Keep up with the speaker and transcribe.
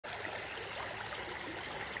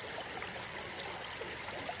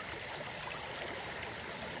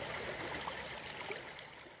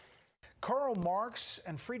Karl Marx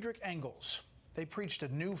and Friedrich Engels. They preached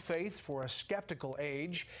a new faith for a skeptical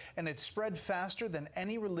age, and it spread faster than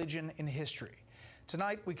any religion in history.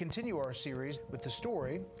 Tonight, we continue our series with the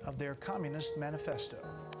story of their Communist Manifesto.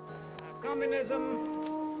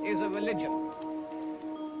 Communism is a religion.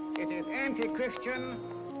 It is anti-Christian,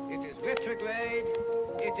 it is retrograde,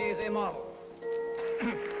 it is immoral.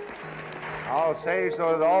 I'll say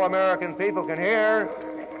so that all American people can hear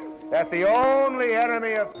that the only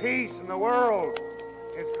enemy of peace in the world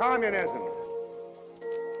is communism.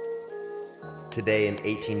 Today in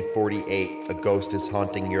 1848, a ghost is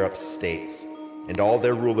haunting Europe's states, and all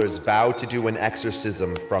their rulers vow to do an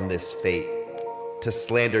exorcism from this fate. To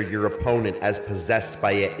slander your opponent as possessed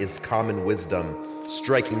by it is common wisdom,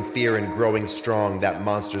 striking fear and growing strong. That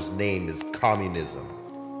monster's name is communism.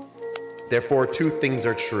 Therefore, two things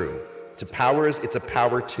are true. To powers, it's a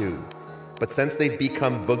power too. But since they've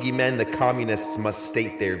become boogeymen, the communists must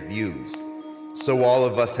state their views. So all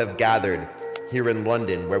of us have gathered here in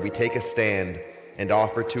London, where we take a stand and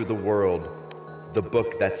offer to the world the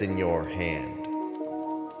book that's in your hand.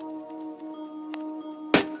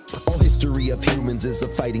 All history of humans is a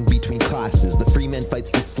fighting between classes. The free man fights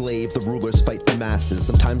the slave, the rulers fight the masses.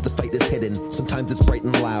 Sometimes the fight is hidden, sometimes it's bright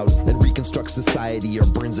and loud, and reconstructs society or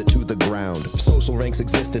burns it to the ground. Social ranks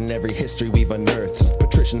exist in every history we've unearthed.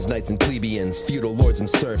 Patricians, knights, and plebeians, feudal lords and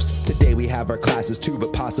serfs. Today we have our classes too,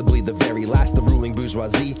 but possibly the very last, the ruling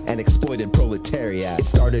bourgeoisie and exploited proletariat. It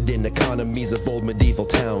started in economies of old medieval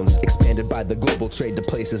towns, expanded by the global trade to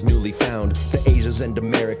places newly found. The Asias and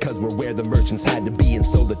Americas were where the merchants had to be, and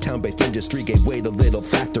so the town-based industry gave way to little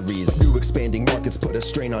factories. New expanding markets put a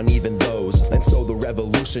strain on even those, and so the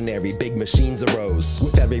revolutionary big machines arose.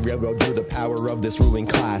 With every railroad grew the power of this ruling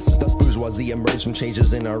class. Thus bourgeoisie emerged from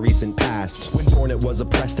changes in our recent past. When born it was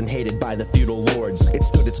oppressed and hated by the feudal lords. It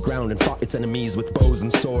stood its ground and fought its enemies with bows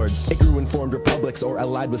and swords. It grew and formed republics or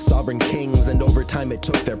allied with sovereign kings, and over time it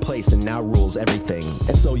took their place and now rules everything.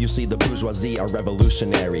 And so you see the bourgeoisie are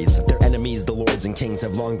revolutionaries. Their enemies, the lords and kings,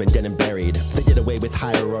 have long been dead and buried. They did away with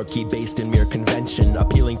hierarchy based in mere convention.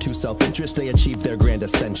 Appealing to self-interest, they achieved their grand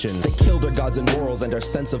ascension. They killed our gods and morals and our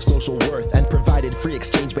sense of social worth, and provided free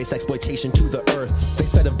exchange-based exploitation to the earth. They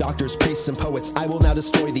said of doctors, priests, and poets, I will now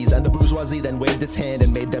destroy these, and the bourgeoisie then waved its hand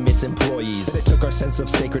and made them its employees. And it took our sense of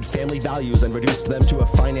sacred family values and reduced them to a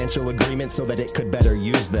financial agreement so that it could better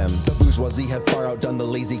use them. The bourgeoisie have far outdone the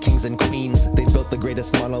lazy kings and queens. They've built the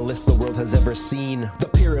greatest monoliths the world has ever seen. The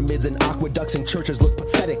pyramids and aqueducts and churches look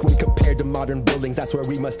pathetic when compared to modern buildings. That's where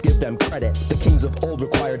we must give them credit. The kings of old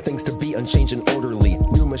required things to be unchanged and orderly.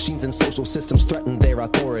 New machines and social systems threaten their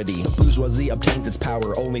authority. The bourgeoisie obtains its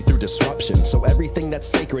power only through disruption. So everything that's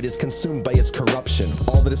sacred is consumed by its corruption.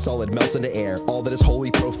 All that is solid melts into air. All that is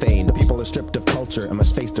holy profane. The people are stripped of culture and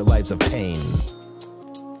must face their lives of pain.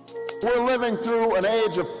 We're living through an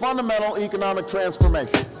age of fundamental economic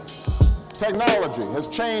transformation. Technology has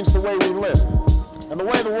changed the way we live and the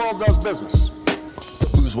way the world does business.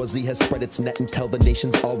 Bourgeoisie has spread its net until the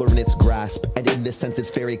nations all are in its grasp, and in this sense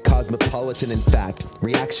it's very cosmopolitan. In fact,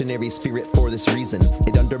 reactionaries fear it for this reason.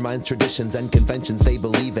 It undermines traditions and conventions they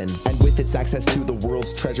believe in, and with its access to the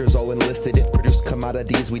world's treasures all enlisted, it produced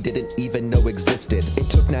commodities we didn't even know existed. It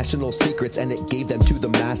took national secrets and it gave them to the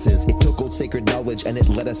masses. It took old sacred knowledge and it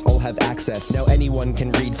let us all have access. Now anyone can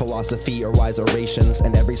read philosophy or wise orations,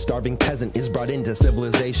 and every starving peasant is brought into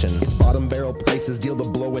civilization. Its bottom barrel prices deal the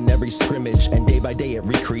blow in every scrimmage, and day by day it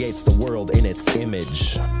recreates the world in its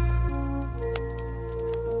image.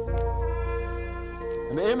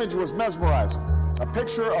 And the image was mesmerizing. A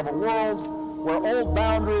picture of a world where old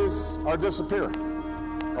boundaries are disappearing.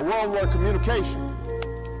 A world where communication,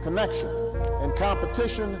 connection, and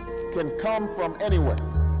competition can come from anywhere.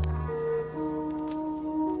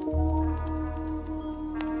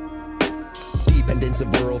 Dependence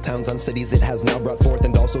of rural towns on cities it has now brought forth,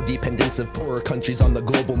 and also dependence of poorer countries on the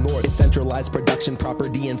global north. It centralized production,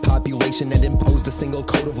 property, and population, and imposed a single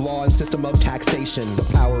code of law and system of taxation. The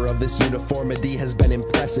power of this uniformity has been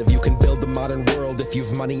impressive. You can build the modern world if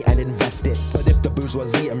you've money and invest it. But if the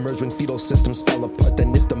bourgeoisie emerged when feudal systems fell apart,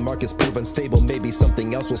 then if the markets prove unstable, maybe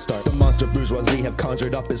something else will start. The monster bourgeoisie have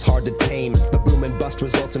conjured up is hard to tame. The boom and bust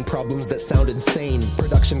results in problems that sound insane.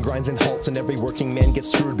 Production grinds and halts, and every working man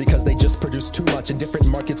gets screwed because they just produce too much and different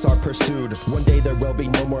markets are pursued. One day there will be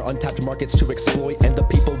no more untapped markets to exploit, and the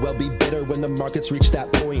people will be bitter when the markets reach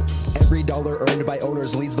that point. Every dollar earned by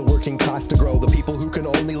owners leads the working class to grow. The people who can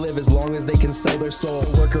only live as long as they can sell their soul.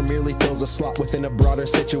 The worker merely fills a slot within a broader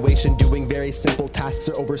situation, doing very simple tasks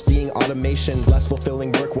or overseeing automation. Less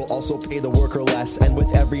fulfilling work will also pay the worker less, and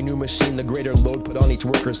with every new machine the greater load put on each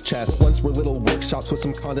worker's chest. Once were little workshops with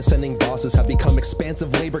some condescending bosses have become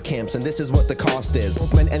expansive labor camps, and this is what the cost is.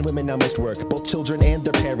 Both men and women now must work, both children and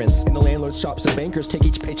their parents. And the landlords, shops, and bankers take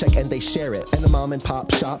each paycheck and they share it. And the mom and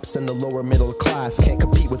pop shops and the lower middle class can't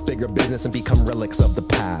compete with bigger business and become relics of the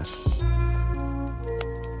past.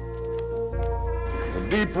 The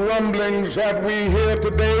deep rumblings that we hear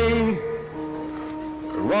today,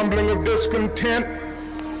 the rumbling of discontent,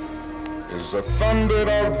 is the thunder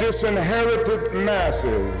of disinherited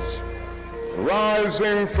masses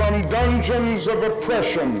rising from dungeons of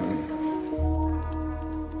oppression.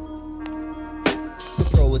 The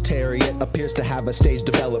proletariat appears to have a staged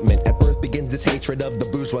development. At birth begins its hatred of the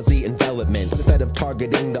bourgeoisie envelopment. Instead of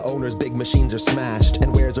targeting the owners, big machines are smashed,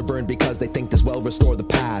 and wares are burned because they think this will restore the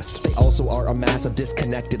past. They also are a mass of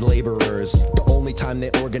disconnected laborers. The only time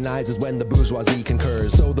they organize is when the bourgeoisie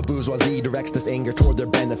concurs. So the bourgeoisie directs this anger toward their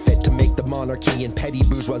benefit to make the monarchy and petty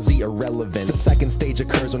bourgeoisie irrelevant. The second stage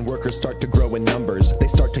occurs when workers start to grow in numbers. They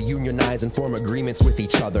start to unionize and form agreements with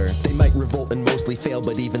each other. They might revolt and mostly fail,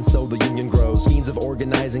 but even so the union grows. Means of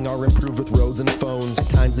organizing are improved with roads and phones. At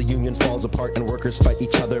times the union falls apart and workers fight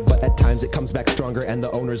each other, but at times it comes back stronger and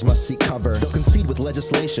the owners must seek cover. They'll concede with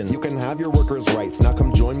legislation. You can have your workers' rights. Now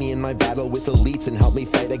come join me in my battle with elites and help me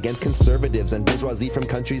fight against conservatives and bourgeoisie from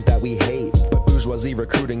countries that we hate. But bourgeoisie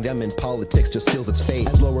recruiting them in politics just seals its fate.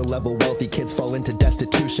 As lower level wealthy kids fall into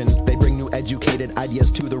destitution, they bring new educated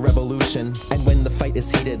ideas to the revolution. And when the fight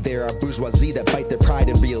is heated, there are bourgeoisie that fight their pride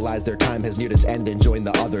and realize their time has neared its end and join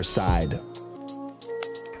the other side.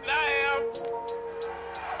 I am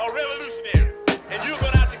a revolutionary, and you're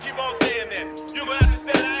gonna have to keep on saying that. You're gonna have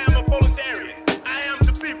to say that I am a proletarian. I am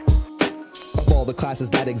the people. Of all the classes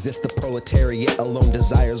that exist, the proletariat alone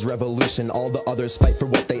desires revolution. All the others fight for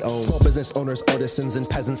what they own. Small business owners, artisans, and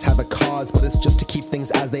peasants have a cause, but it's just to keep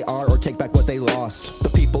things as they are or take back what they lost. The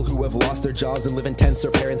people who have lost their jobs and live in tents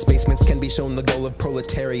or parents' basements can be shown the goal of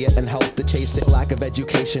proletariat and help to chase it. Lack of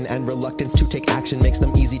education and reluctance to take action makes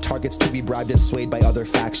them easy targets to be bribed and swayed by other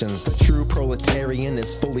factions. The true proletarian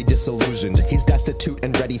is fully disillusioned. He's destitute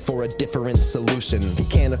and ready for a different solution. He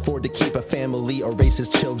can't afford to keep a family or raise his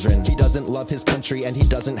children. He doesn't love his country and he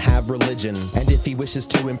doesn't have religion. And if he wishes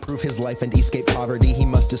to improve his life and escape poverty, he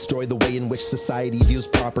must destroy the way in which society views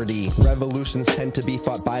property. Revolutions tend to be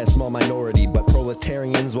fought by a small minority, but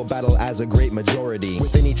proletarians will battle as a great majority.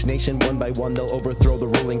 Within each nation, one by one, they'll overthrow the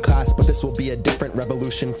ruling class, but this will be a different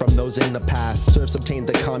revolution from those in the past. Serfs obtained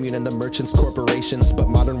the commune and the merchants' corporations, but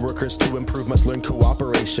modern workers to improve must learn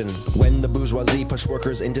cooperation. When the bourgeoisie push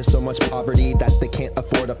workers into so much poverty that they can't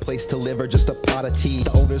afford a place to live or just a pot of tea,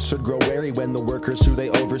 the owners should grow wary when the workers who they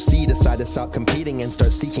oversee decide to stop competing and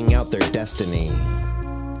start seeking out their destiny.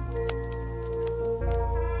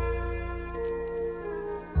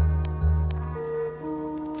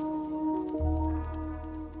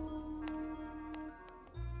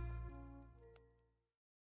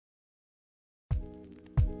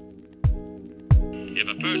 If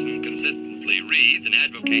a person consistently reads and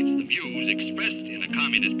advocates the views expressed in a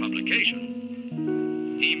communist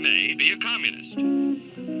publication, he may be a communist.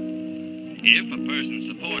 If a person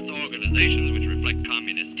supports organizations which reflect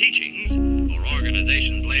communist teachings, or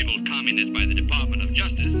organizations labeled communist by the Department of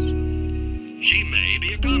Justice, she may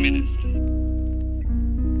be a communist.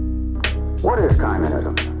 What is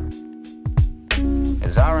communism? It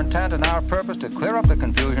is our intent and our purpose to clear up the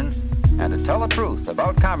confusion and to tell the truth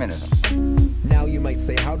about communism. Now you might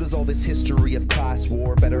say, how does all this history of class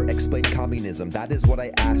war better explain communism? That is what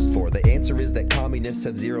I asked for. The answer is that communists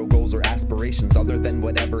have zero goals or aspirations other than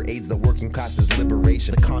whatever aids the working class's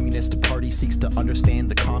liberation. The Communist Party seeks to understand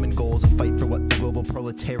the common goals and fight for what the global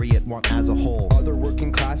proletariat want as a whole. Other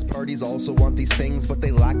working class parties also want these things, but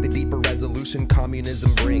they lack the deeper resolution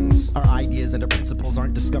communism brings. Our ideas and our principles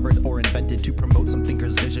aren't discovered or invented to promote some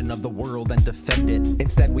thinker's vision of the world and defend it.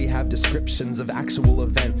 Instead, we have descriptions of actual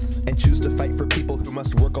events and choose to fight for people who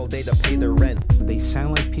must work all day to pay their rent. They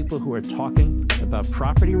sound like people who are talking about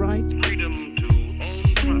property rights. Freedom to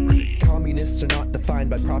own property. Communists are not defined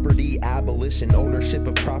by property abolition. Ownership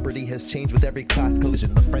of property has changed with every class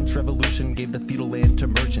collision. The French Revolution gave the feudal land to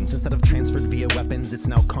merchants. Instead of transferred via weapons, it's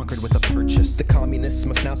now conquered with a purchase. The communists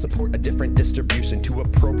must now support a different distribution to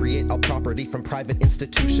appropriate all property from private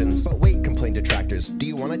institutions. But wait, complain detractors, do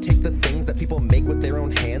you want to take the things that people make with their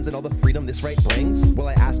own hands and all the freedom this right brings? Well,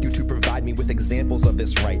 I ask you to provide me with examples of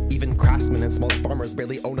this right. Even craftsmen and small farmers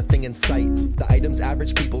barely own a thing in sight. The items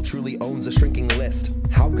average people truly owns a shrinking list.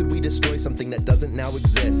 How could we destroy something that doesn't now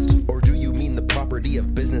exist? Or do you mean the property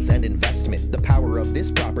of business and investment? The power of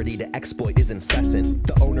this property to exploit is incessant.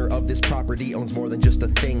 The owner of this property owns more than just a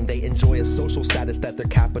thing. They enjoy a social status that their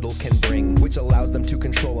capital can bring, which allows them to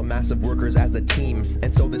control a mass of workers as a team.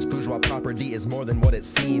 And so this bourgeois property is more than what it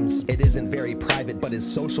seems. It isn't very private, but is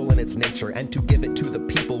social in its nature, and to give it to the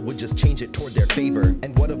people would just change it toward their favor.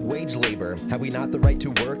 And what of wage labor? Have we not the right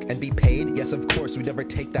to work and be paid? Yes, of course, we'd never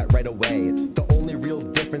take that right away. The only real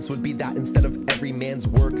difference would be that instead of every man's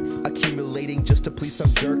work accumulating just to please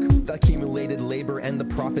some jerk, the accumulated labor and the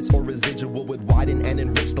profits or residual would widen and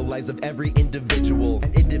enrich the lives of every individual.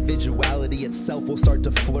 And individuality itself will start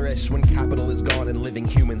to flourish when capital is gone and living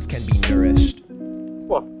humans can be nourished.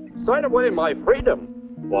 What? Sign away my freedom?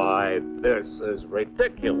 Why, this is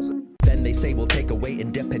ridiculous. Then they say we'll take away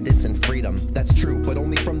independence and freedom. That's true, but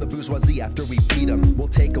only from the bourgeoisie after we beat them. We'll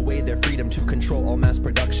take away their freedom to control all mass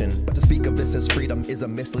production. But to speak of this as freedom is a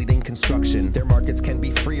misleading construction. Their markets can be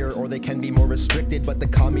freer or they can be more restricted, but the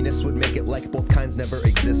communists would make it like both kinds never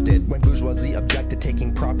existed. When bourgeoisie object to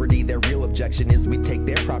taking property, their real objection is we take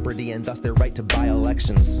their property and thus their right to buy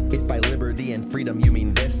elections. If by liberty and freedom you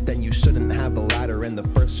mean this, then you shouldn't have the latter and the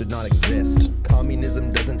first should not exist.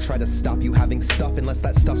 Communism doesn't try to stop you having stuff unless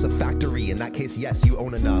that stuff's a factory. In that case, yes, you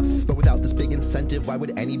own enough. But without this big incentive, why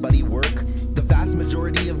would anybody work? The vast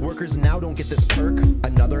majority of workers now don't get this perk.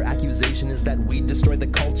 Another accusation is that we destroy the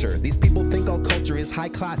culture. These people think all culture is high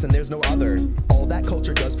class and there's no other. All that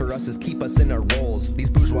culture does for us is keep us in our roles. These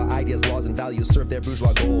bourgeois ideas, laws, and values serve their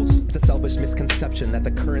bourgeois goals. It's a selfish misconception that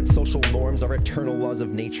the current social norms are eternal laws of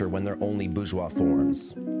nature when they're only bourgeois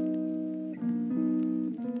forms.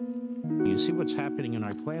 You see what's happening in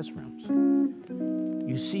our classrooms.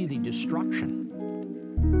 You see the destruction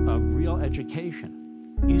of real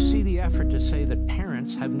education. You see the effort to say that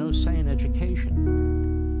parents have no say in education.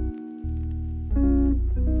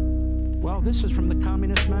 Well, this is from the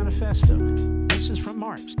Communist Manifesto. This is from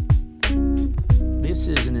Marx. This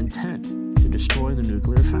is an intent to destroy the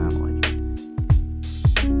nuclear family.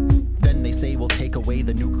 Then they say we'll take away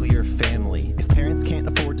the nuclear family. If parents can't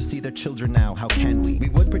afford to see their children now, how can we? We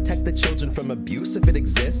would protect the children from abuse if it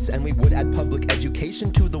exists, and we would add public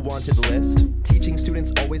education to the wanted list. Teaching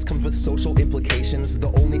students always comes with social implications.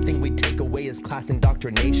 The only thing we take away is class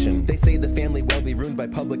indoctrination. They say the family will be ruined by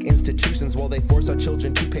public institutions while they force our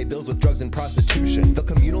children to pay bills with drugs and prostitution. They'll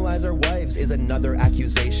communalize our wives is another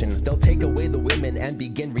accusation. They'll take away the women and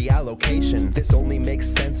begin reallocation. This only makes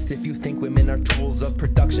sense if you think women are tools of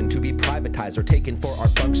production to be privatized or taken for our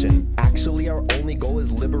function. Actually, our only goal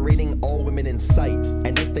is liberating all women in sight,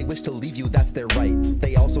 and if they wish to leave you, that's their right.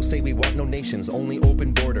 They also say we want no nations, only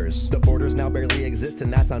open borders. The borders now barely exist,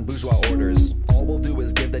 and that's on bourgeois orders. All we'll do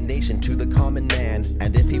is give the nation to the common man,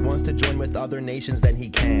 and if he wants to join with other nations, then he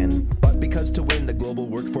can. But because to win, the global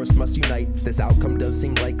workforce must unite. This outcome does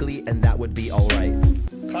seem likely, and that would be alright.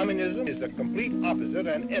 Communism is the complete opposite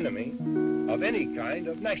and enemy of any kind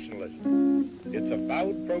of nationalism. Its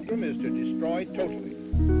avowed program is to destroy totally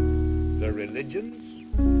the religions,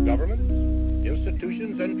 governments,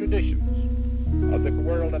 institutions, and traditions of the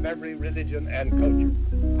world of every religion and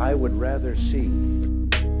culture. I would rather see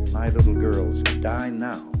my little girls who die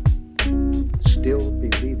now still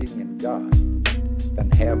believing in God than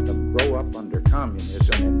have them grow up under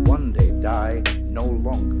communism and one day die no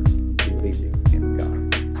longer believing in God.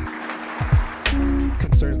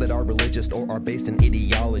 Concerns that are religious or are based in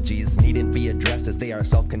ideologies needn't be addressed as they are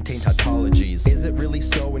self-contained tautologies. Is it really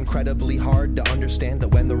so incredibly hard to understand that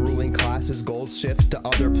when the ruling class's goals shift to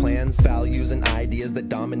other plans, values, and ideas that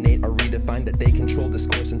dominate are redefined, that they control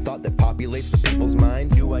discourse and thought that populates the people's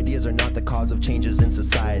mind? New ideas are not the cause of changes in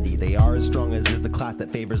society. They are as strong as is the class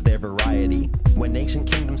that favors their variety. When ancient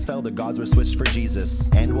kingdoms fell, the gods were switched for Jesus,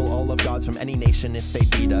 and we'll all love gods from any nation if they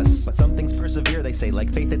beat us. But some things persevere, they say,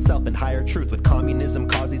 like faith itself and higher truth. Would communism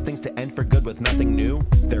cause these things to end for good with nothing new?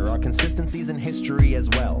 There are consistencies in history as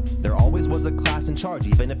well. There always was a class in charge,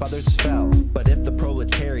 even even if others fell. But if the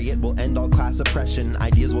proletariat will end all class oppression,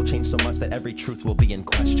 ideas will change so much that every truth will be in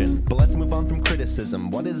question. But let's move on from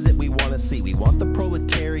criticism. What is it we want to see? We want the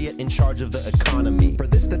proletariat in charge of the economy. For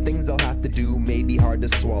this, the things they'll have to do may be hard to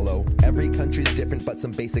swallow. Every country's different, but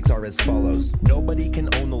some basics are as follows. Nobody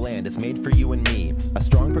can own the land, it's made for you and me. A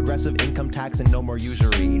strong progressive income tax and no more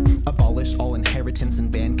usury. Abolish all inheritance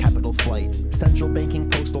and ban capital flight. Central banking,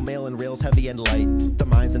 postal mail, and rails heavy and light. The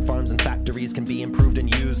mines and farms and factories can be improved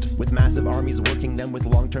and used, with massive armies working them with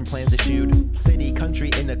long-term plans issued. City, country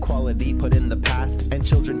inequality put in the past, and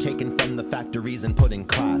children taken from the factories and put in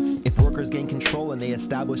class. If workers gain control and they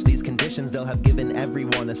establish these conditions, they'll have given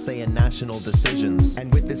everyone a say in national decisions.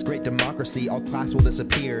 And with this great democracy, all class will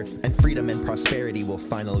disappear, and freedom and prosperity will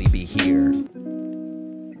finally be here.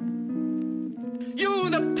 You,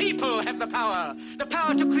 the people, have the power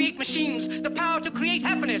to create machines, the power to create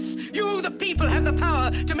happiness. You, the people, have the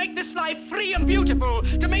power to make this life free and beautiful,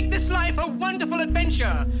 to make this life a wonderful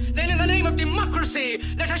adventure. Then in the name of democracy,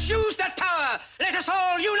 let us use that power. Let us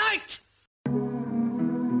all unite.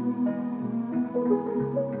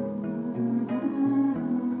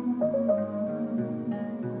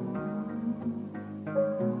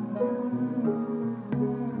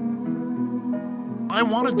 I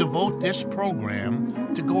want to devote this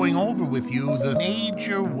program to going over with you the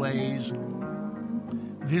major ways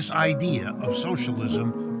this idea of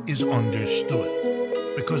socialism is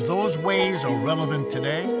understood. Because those ways are relevant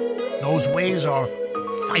today. Those ways are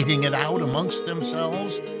fighting it out amongst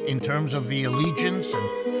themselves in terms of the allegiance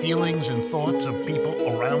and feelings and thoughts of people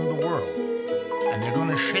around the world. And they're going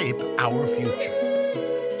to shape our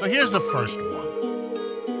future. So here's the first one.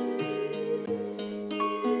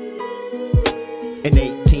 In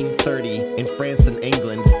 1830, in France and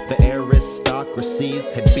England, the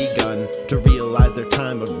aristocracies had begun to realize their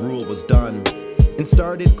time of rule was done, and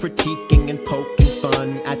started critiquing and poking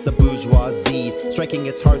fun at the bourgeoisie, striking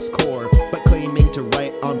its heart's core, but claiming to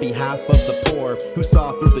write on behalf of the poor, who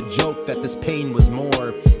saw through the joke that this pain was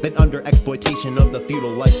more than under exploitation of the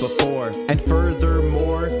feudal life before. And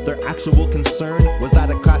furthermore, their actual concern was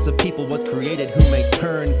that a class of people was created who may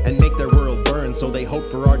turn and make their world burn. So they hope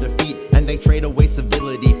for our defeat, and they trade away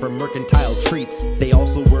civility for mercantile treats. They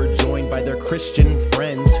also were joined by their Christian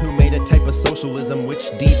friends, who made a type of socialism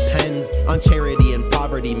which depends on charity and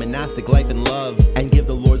poverty, monastic life and love, and give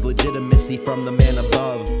the Lord's legitimacy from the man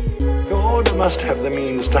above. God must have the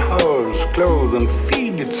means to house, clothe, and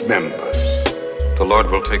feed its members. The Lord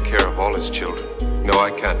will take care of all his children. No,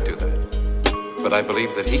 I can't do that. But I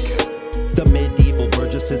believe that he can. The medieval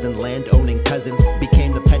burgesses and land-owning peasants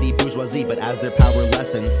became the petty bourgeoisie, but as their power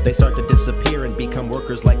lessens, they start to disappear and become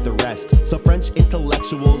workers like the rest. So French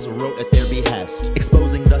intellectuals wrote at their behest,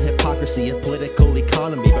 exposing the hypocrisy of political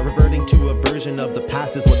economy, but reverting to a version of the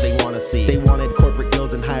past is what they want to see. They wanted corporate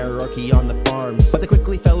guilds and hierarchy on the farms, but they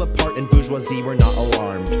quickly fell apart and bourgeoisie were not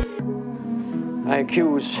alarmed. I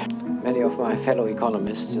accuse many of my fellow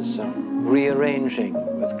economists as rearranging,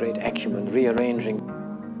 with great acumen, rearranging.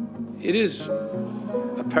 It is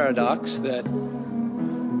a paradox that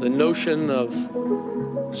the notion of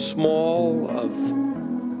small, of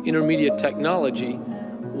intermediate technology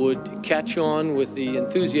would catch on with the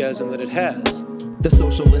enthusiasm that it has. The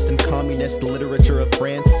socialist and communist literature of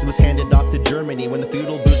France was handed off to Germany when the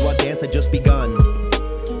feudal bourgeois dance had just begun.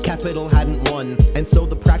 Capital hadn't won, and so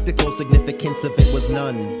the practical significance of it was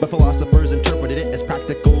none. But philosophers interpreted it as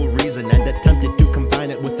practical reason and attempted to combine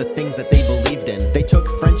it with the things that they believed in. They took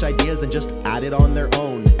French ideas and just added on their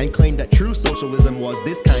own, and claimed that true socialism was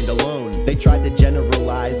this kind alone. They tried to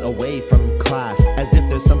generalize away from class, as if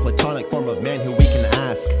there's some platonic form of man who we can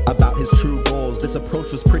ask about his true goals. This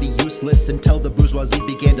approach was pretty useless until the bourgeoisie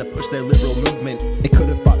began to push their liberal movement. It could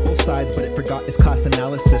have fought both sides, but it forgot its class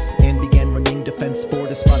analysis and began running defense for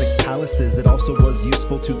despotic palaces. It also was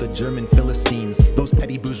useful to the German Philistines. Those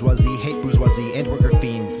petty bourgeoisie, hate bourgeoisie, and worker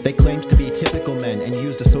fiends. They claimed to be typical men and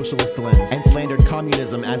used a socialist lens, and slandered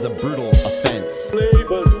communism as a brutal offense.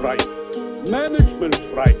 Labor's right, management's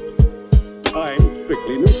right. I'm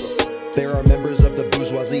strictly neutral. There are members of the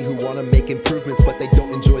bourgeoisie who want to make improvements, but they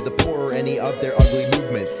don't enjoy the poor or any of their ugly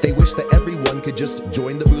movements. They wish that everyone could just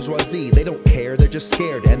join the bourgeoisie. They don't care, they're just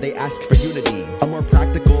scared, and they ask for unity. A more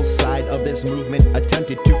practical side of this movement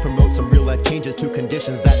attempted to promote some real-life changes to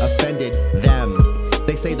conditions that offended them.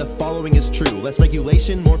 They say the following is true: less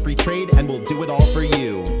regulation, more free trade, and we'll do it all for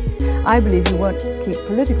you. I believe you won't keep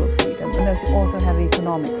political freedom unless you also have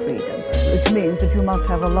economic freedom, which means that you must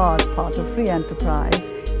have a large part of free enterprise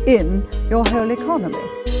in your whole economy.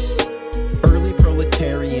 Early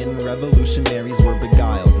proletarian revolutionaries were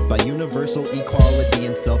beguiled by universal equality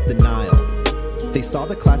and self-denial. They saw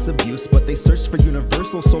the class abuse, but they searched for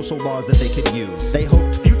universal social laws that they could use. They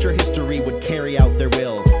hoped future history would carry out their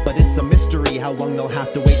will, but it's a mystery how long they'll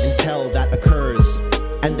have to wait until that occurs.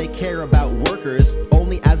 And they care about workers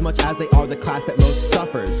only as much as they are the class that most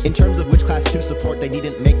suffers. In terms of which class to support, they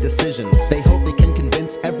needn't make decisions. They hope they can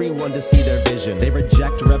convince everyone to see their vision. They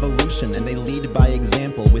reject revolution and they lead by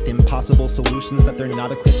example with impossible solutions that they're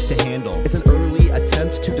not equipped to handle. It's an early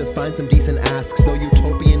attempt to define some decent asks. Though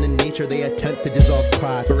utopian in nature, they attempt to dissolve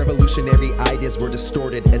class. But revolutionary ideas were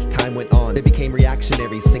distorted as time went on. They became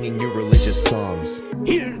reactionary, singing new religious songs.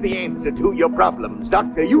 Here's the answer to your problems.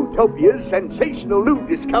 Dr. Utopia's sensational new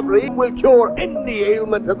discovery will cure any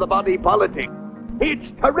ailment of the body politic. It's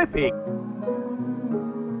terrific.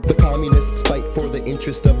 The communists fight for the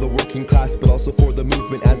interest of the working class, but also for the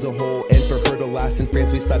movement as a whole, and for her to last. In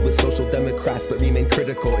France we side with social democrats, but remain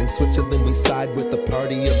critical. In Switzerland we side with the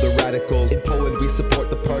party of the radicals. In Poland we support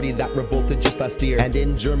the party that revolted just last year. And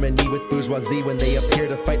in Germany with bourgeoisie when they appear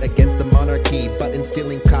to fight against the monarchy, but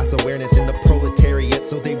instilling class awareness in the proletariat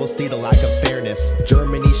so they will see the lack of fairness.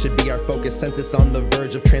 Germany should be our focus since it's on the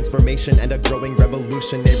verge of transformation and a growing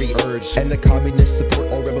revolutionary urge. And the communists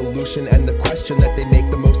support all revolution, and the question that they make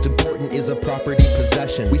the most important is a property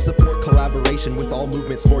possession. We support collaboration with all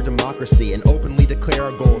movements for democracy and openly declare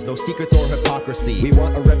our goals, no secrets or hypocrisy. We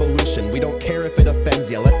want a revolution, we don't care if it offends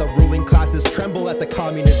ya. Let the ruling classes tremble at the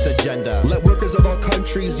communist agenda. Let workers of all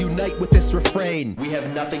countries unite with this refrain: We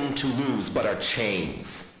have nothing to lose but our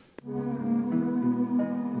chains.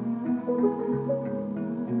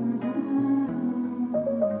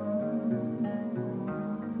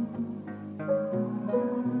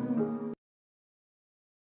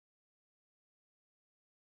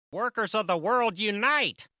 Workers of the world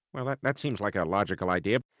unite! Well, that seems like a logical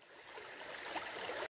idea.